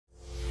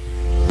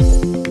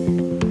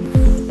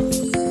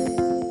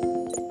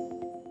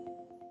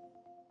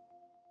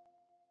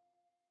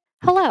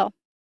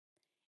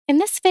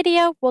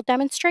video, we'll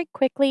demonstrate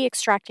quickly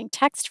extracting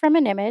text from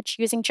an image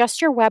using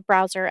just your web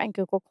browser and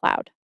Google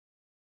Cloud.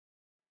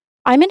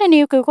 I'm in a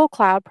new Google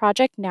Cloud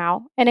project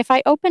now, and if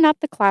I open up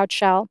the Cloud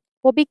Shell,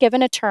 we'll be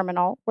given a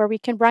terminal where we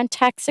can run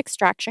text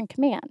extraction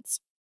commands.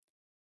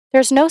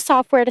 There's no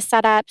software to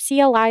set up,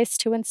 CLIs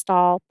to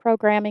install,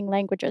 programming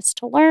languages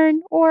to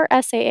learn, or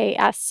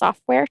SaaS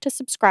software to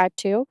subscribe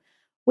to.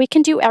 We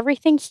can do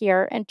everything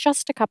here in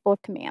just a couple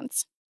of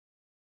commands.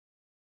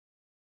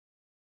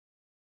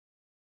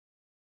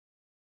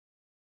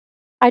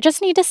 I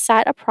just need to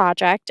set a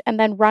project and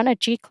then run a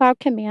gcloud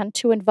command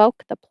to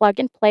invoke the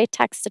plug-and-play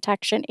text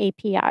detection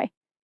API.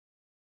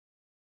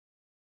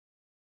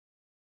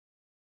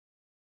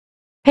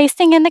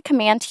 Pasting in the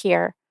command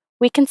here,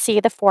 we can see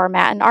the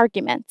format and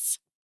arguments.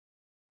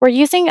 We're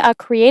using a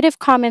Creative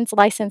Commons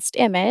licensed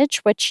image,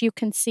 which you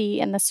can see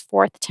in this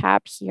fourth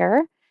tab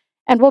here,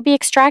 and we'll be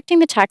extracting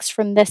the text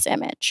from this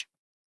image.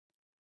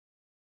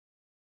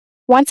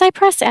 Once I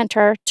press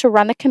enter to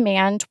run the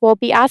command, we'll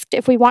be asked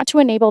if we want to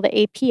enable the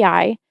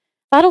API.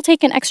 That'll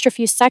take an extra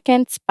few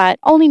seconds, but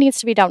only needs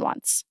to be done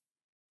once.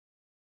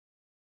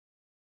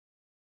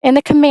 In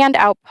the command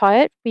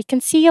output, we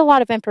can see a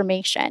lot of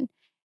information.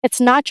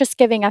 It's not just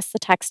giving us the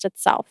text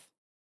itself.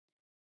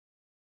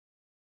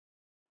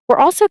 We're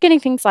also getting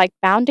things like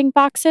bounding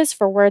boxes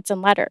for words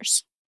and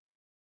letters.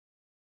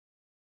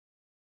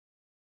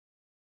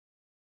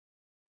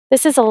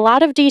 This is a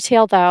lot of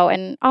detail though,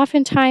 and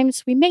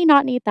oftentimes we may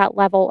not need that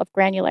level of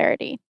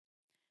granularity.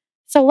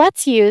 So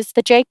let's use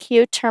the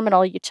JQ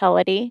terminal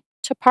utility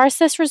to parse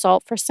this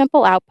result for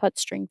simple output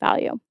string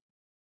value.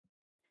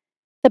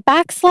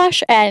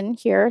 The \n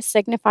here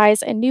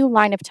signifies a new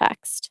line of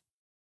text.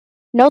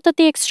 Note that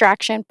the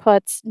extraction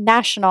puts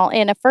national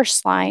in a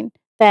first line,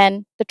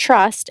 then the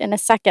trust in a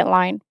second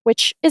line,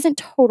 which isn't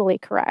totally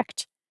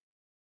correct.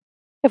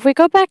 If we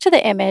go back to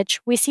the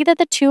image, we see that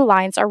the two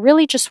lines are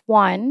really just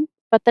one,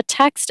 but the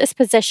text is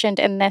positioned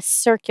in this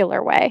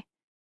circular way.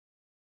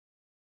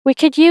 We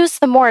could use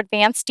the more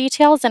advanced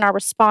details in our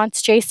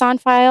response JSON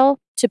file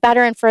to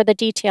better infer the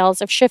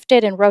details of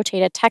shifted and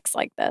rotated text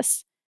like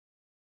this.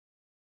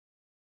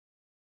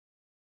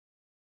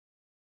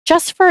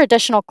 Just for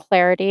additional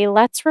clarity,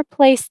 let's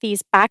replace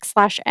these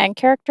 \n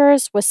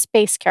characters with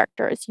space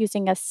characters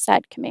using a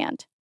sed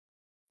command.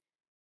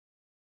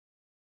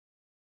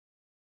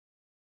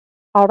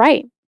 All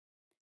right,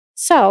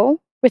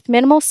 so with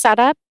minimal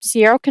setup,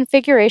 0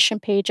 configuration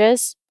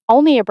pages,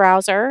 only a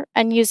browser,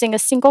 and using a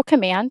single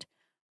command,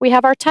 we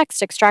have our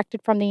text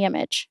extracted from the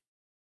image.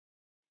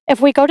 If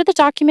we go to the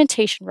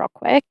documentation real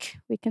quick,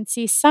 we can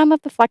see some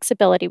of the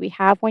flexibility we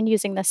have when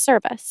using this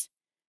service.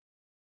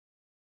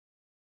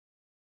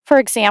 For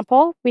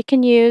example, we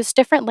can use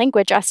different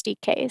language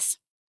SDKs.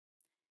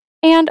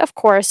 And of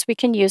course, we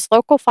can use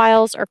local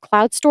files or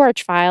cloud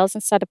storage files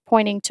instead of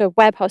pointing to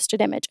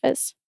web-hosted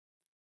images.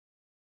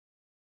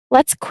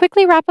 Let's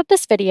quickly wrap up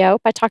this video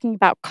by talking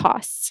about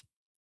costs.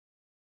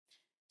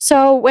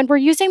 So when we're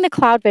using the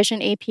CloudVision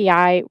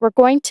API, we're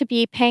going to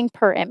be paying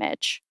per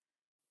image.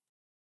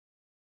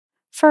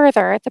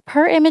 Further, the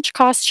per image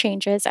cost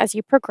changes as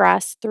you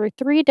progress through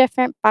 3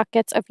 different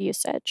buckets of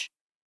usage.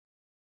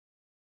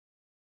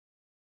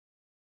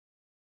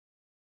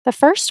 The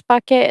first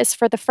bucket is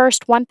for the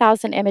first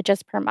 1,000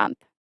 images per month.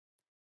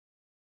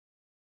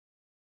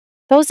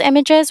 Those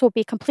images will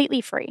be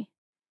completely free.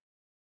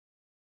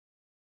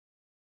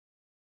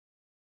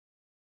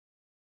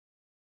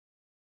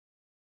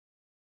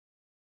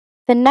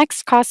 The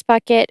next cost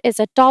bucket is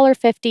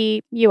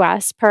 $1.50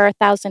 US per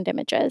 1,000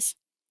 images.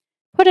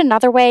 Put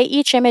another way,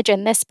 each image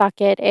in this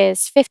bucket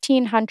is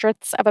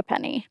 0.15 of a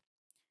penny.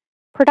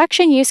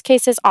 Production use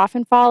cases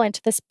often fall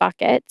into this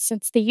bucket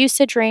since the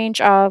usage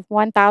range of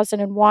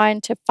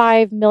 1,001 to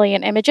 5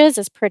 million images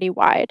is pretty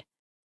wide.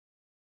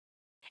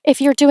 If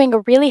you're doing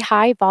a really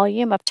high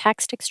volume of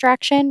text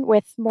extraction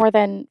with more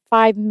than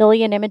 5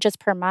 million images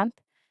per month,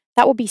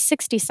 that will be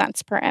 60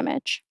 cents per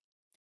image.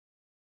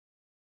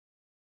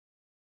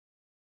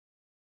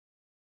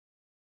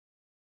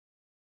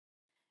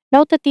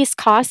 Note that these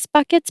cost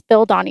buckets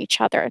build on each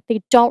other.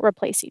 They don't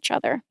replace each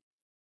other.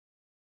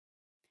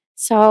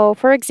 So,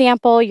 for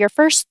example, your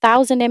first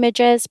 1,000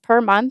 images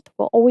per month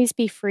will always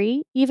be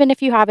free, even if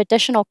you have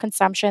additional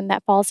consumption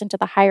that falls into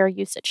the higher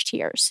usage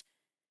tiers.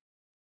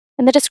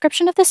 In the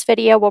description of this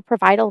video, we'll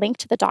provide a link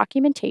to the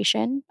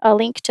documentation, a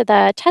link to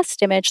the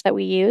test image that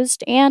we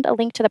used, and a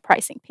link to the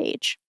pricing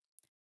page.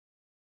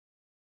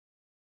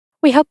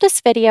 We hope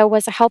this video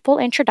was a helpful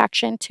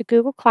introduction to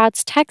Google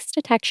Cloud's text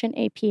detection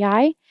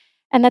API,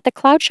 and that the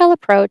Cloud Shell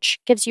approach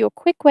gives you a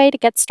quick way to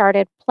get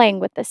started playing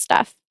with this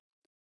stuff.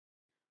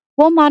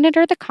 We'll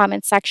monitor the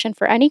comments section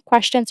for any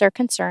questions or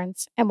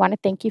concerns and want to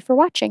thank you for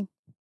watching.